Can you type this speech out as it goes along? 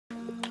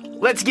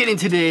let's get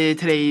into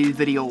today's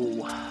video.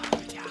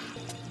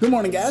 Good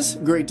morning, guys.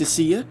 Great to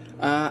see you.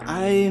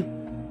 I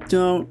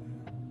don't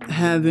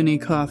have any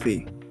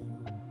coffee,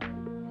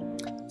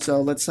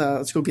 so let's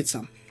go get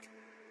some.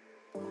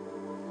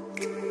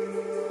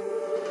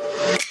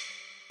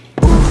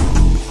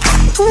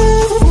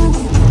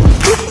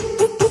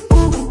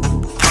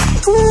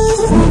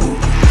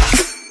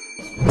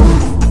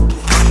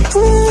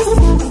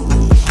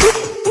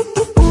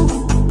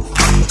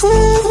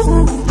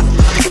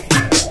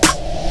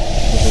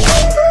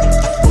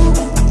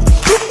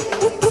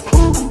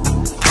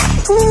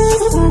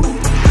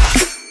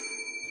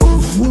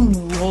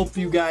 Hope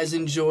you guys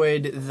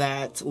enjoyed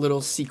that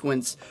little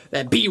sequence,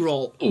 that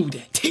B-roll. Ooh,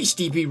 that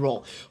tasty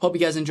B-roll. Hope you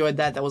guys enjoyed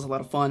that. That was a lot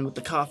of fun with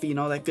the coffee and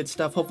all that good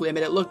stuff. Hopefully I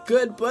made it look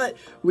good, but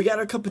we got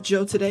our cup of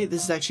joe today.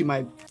 This is actually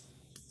my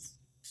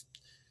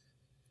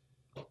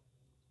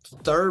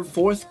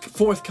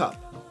fourth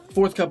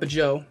cup of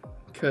joe,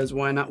 because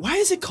why not? Why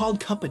is it called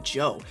cup of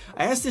joe?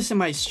 I asked this in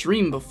my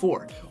stream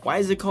before. Why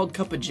is it called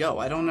cup of joe?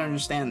 I don't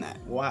understand that.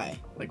 Why?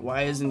 Like,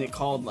 why isn't it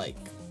called, like,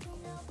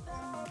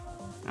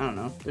 I don't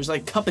know. There's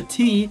like cup of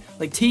tea.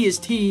 Like, tea is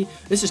tea.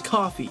 This is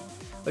coffee.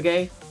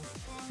 Okay?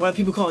 Why do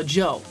people call it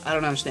joe? I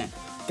don't understand.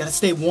 Gotta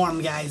stay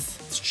warm, guys.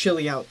 It's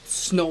chilly out. It's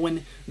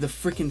snowing. The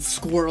freaking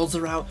squirrels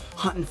are out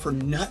hunting for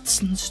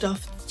nuts and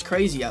stuff. It's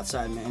crazy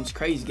outside, man. It's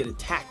crazy. Get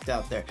attacked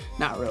out there.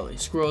 Not really.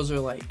 Squirrels are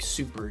like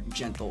super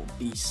gentle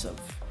beasts of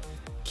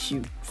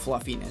cute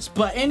fluffiness.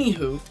 But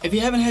anywho, if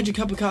you haven't had your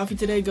cup of coffee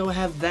today, go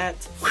have that.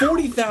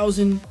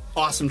 40,000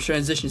 awesome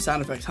transition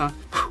sound effects, huh?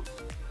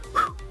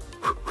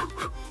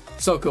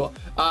 So cool.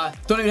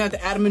 Don't even have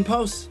to add them in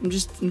post. I'm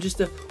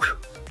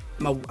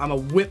a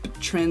whip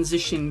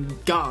transition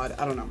god.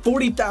 I don't know.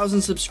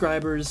 40,000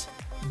 subscribers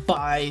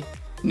by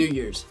New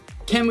Year's.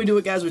 Can we do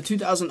it, guys? We're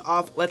 2,000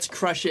 off. Let's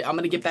crush it. I'm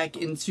gonna get back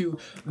into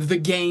the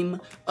game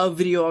of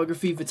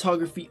videography,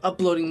 photography,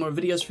 uploading more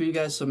videos for you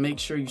guys, so make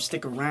sure you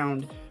stick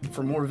around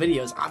for more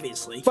videos,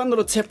 obviously. Fun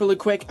little tip really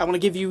quick. I wanna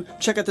give you,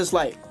 check out this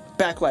light.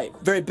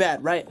 Backlight. Very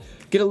bad, right?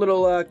 Get a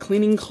little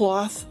cleaning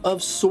cloth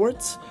of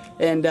sorts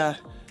and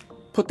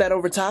put that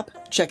over top.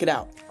 Check it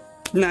out.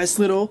 Nice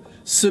little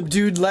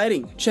subdued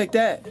lighting. Check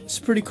that. It's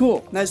pretty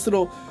cool. Nice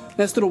little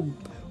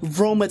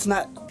aroma. It's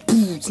not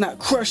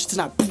crushed. It's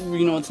not,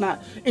 you know, it's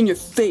not in your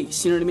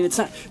face. You know what I mean?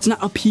 It's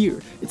not up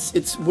here.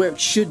 It's where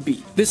it should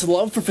be. This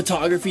love for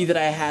photography that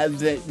I have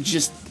that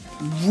just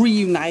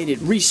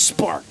reunited,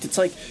 re-sparked. It's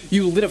like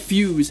you lit a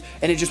fuse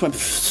and it just went.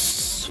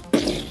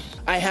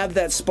 I have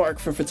that spark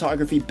for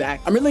photography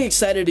back. I'm really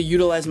excited to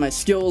utilize my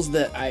skills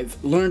that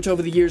I've learned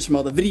over the years from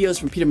all the videos,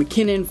 from Peter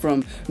McKinnon,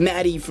 from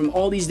Maddie, from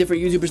all these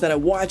different YouTubers that I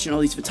watch, and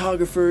all these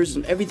photographers,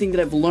 and everything that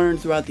I've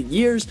learned throughout the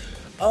years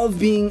of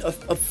being a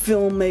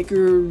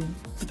filmmaker,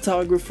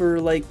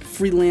 photographer, like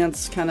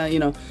freelance kind of, you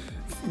know,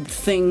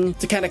 thing,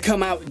 to kind of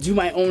come out, do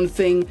my own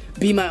thing,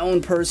 be my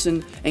own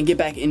person, and get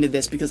back into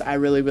this because I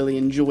really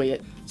enjoy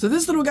it. So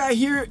this little guy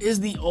here is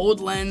the old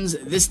lens.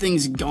 This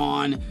thing's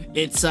gone.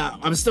 It's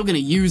I'm still gonna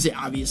use it,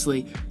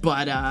 obviously,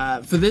 but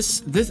for the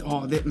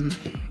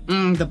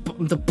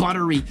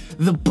buttery.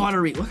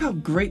 Look how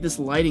great this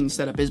lighting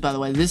setup is, by the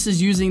way. This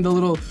is using the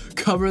little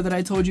cover that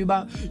I told you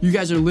about. You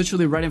guys are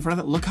literally right in front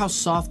of it. Look how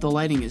soft the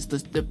lighting is.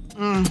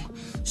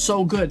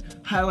 So good.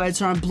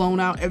 Highlights aren't blown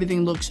out.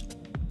 Everything looks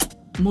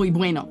muy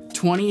bueno.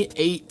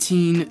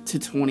 2018 to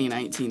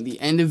 2019, the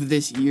end of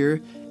this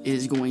year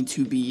is going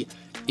to be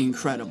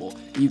incredible.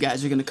 You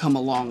guys are gonna come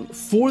along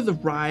for the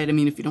ride. I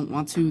mean, if you don't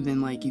want to,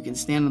 then like you can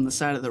stand on the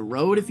side of the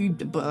road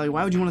but like,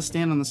 why would you want to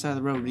stand on the side of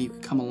the road when you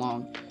could come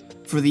along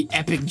for the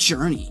epic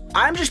journey?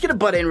 I'm just gonna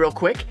butt in real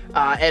quick,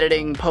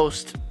 editing,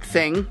 post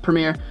thing,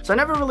 Premiere. So I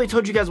never really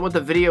told you guys what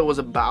the video was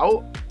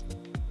about,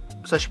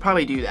 so I should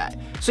probably do that.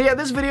 So yeah,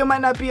 this video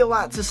might not be a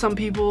lot to some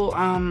people,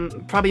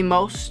 probably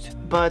most,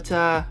 but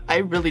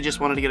I really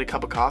just wanted to get a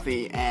cup of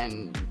coffee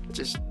and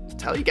just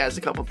tell you guys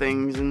a couple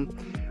things. And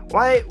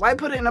why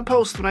put it in a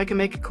post when I can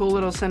make a cool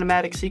little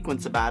cinematic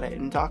sequence about it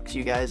and talk to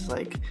you guys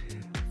like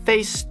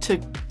face to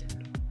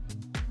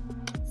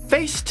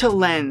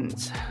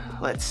lens,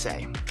 let's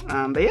say.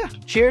 But yeah,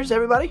 cheers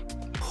everybody.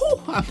 Whew,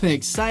 I'm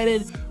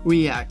excited.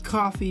 We got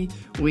coffee,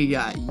 we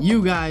got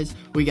you guys,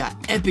 we got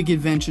epic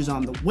adventures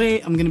on the way.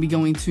 I'm gonna be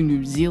going to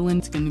New Zealand.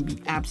 It's gonna be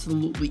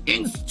absolutely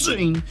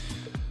insane.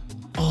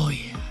 Oh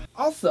yeah.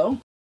 Also,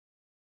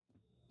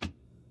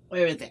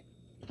 where is it?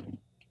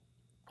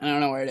 I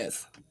don't know where it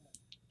is.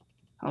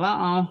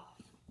 Hello?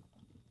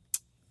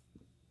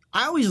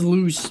 I always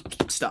lose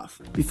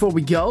stuff. Before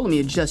we go, let me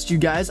adjust you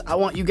guys. I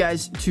want you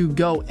guys to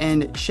go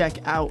and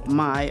check out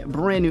my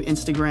brand new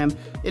Instagram.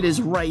 It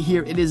is right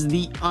here. It is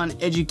The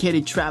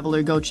Uneducated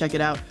Traveler. Go check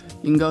it out.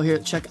 You can go here,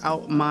 check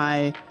out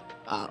my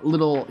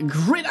little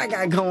grid I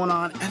got going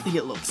on. I think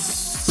it looks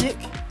sick.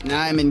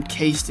 Now I'm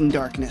encased in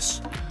darkness.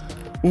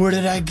 Where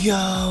did I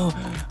go?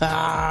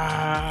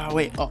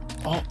 Wait, oh,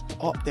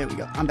 there we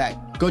go. I'm back.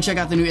 Go check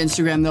out the new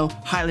Instagram though.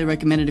 Highly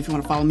recommend it if you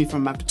want to follow me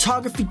from my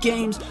photography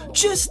games.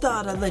 Just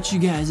thought I'd let you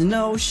guys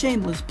know.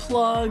 Shameless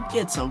plug.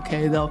 It's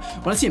okay though.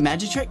 Want to see a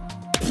magic trick?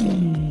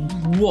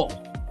 Whoa.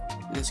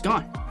 and it's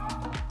gone.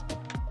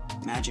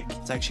 Magic.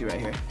 It's actually right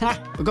here.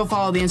 But go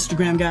follow the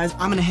Instagram, guys.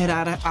 I'm gonna head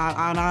out.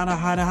 I'm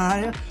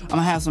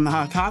gonna have some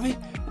coffee,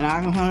 and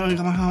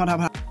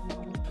I'm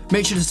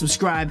make sure to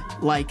subscribe,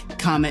 like,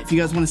 comment. If you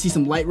guys want to see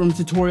some Lightroom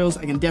tutorials,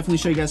 I can definitely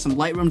show you guys some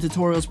Lightroom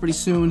tutorials pretty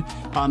soon.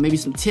 Maybe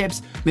some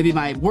tips, maybe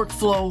my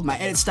workflow, my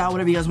edit style,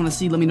 whatever you guys want to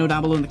see. Let me know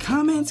down below in the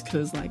comments,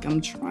 because like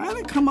I'm trying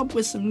to come up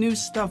with some new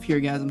stuff here,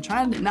 guys. I'm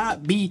trying to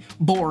not be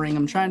boring.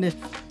 I'm trying to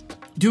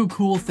do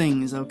cool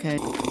things, okay?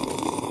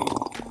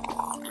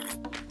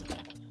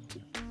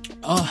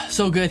 Oh,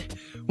 so good.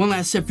 One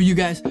last tip for you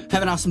guys.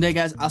 Have an awesome day,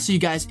 guys. I'll see you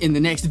guys in the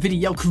next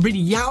video.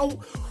 Kareeti,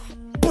 yo!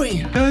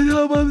 Bam! Guys,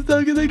 help, I'm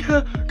stuck in the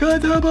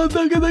guys, help, I'm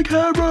stuck in the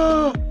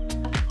camera!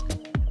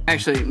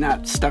 Actually,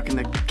 not stuck in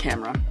the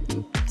camera.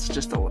 It's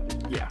just a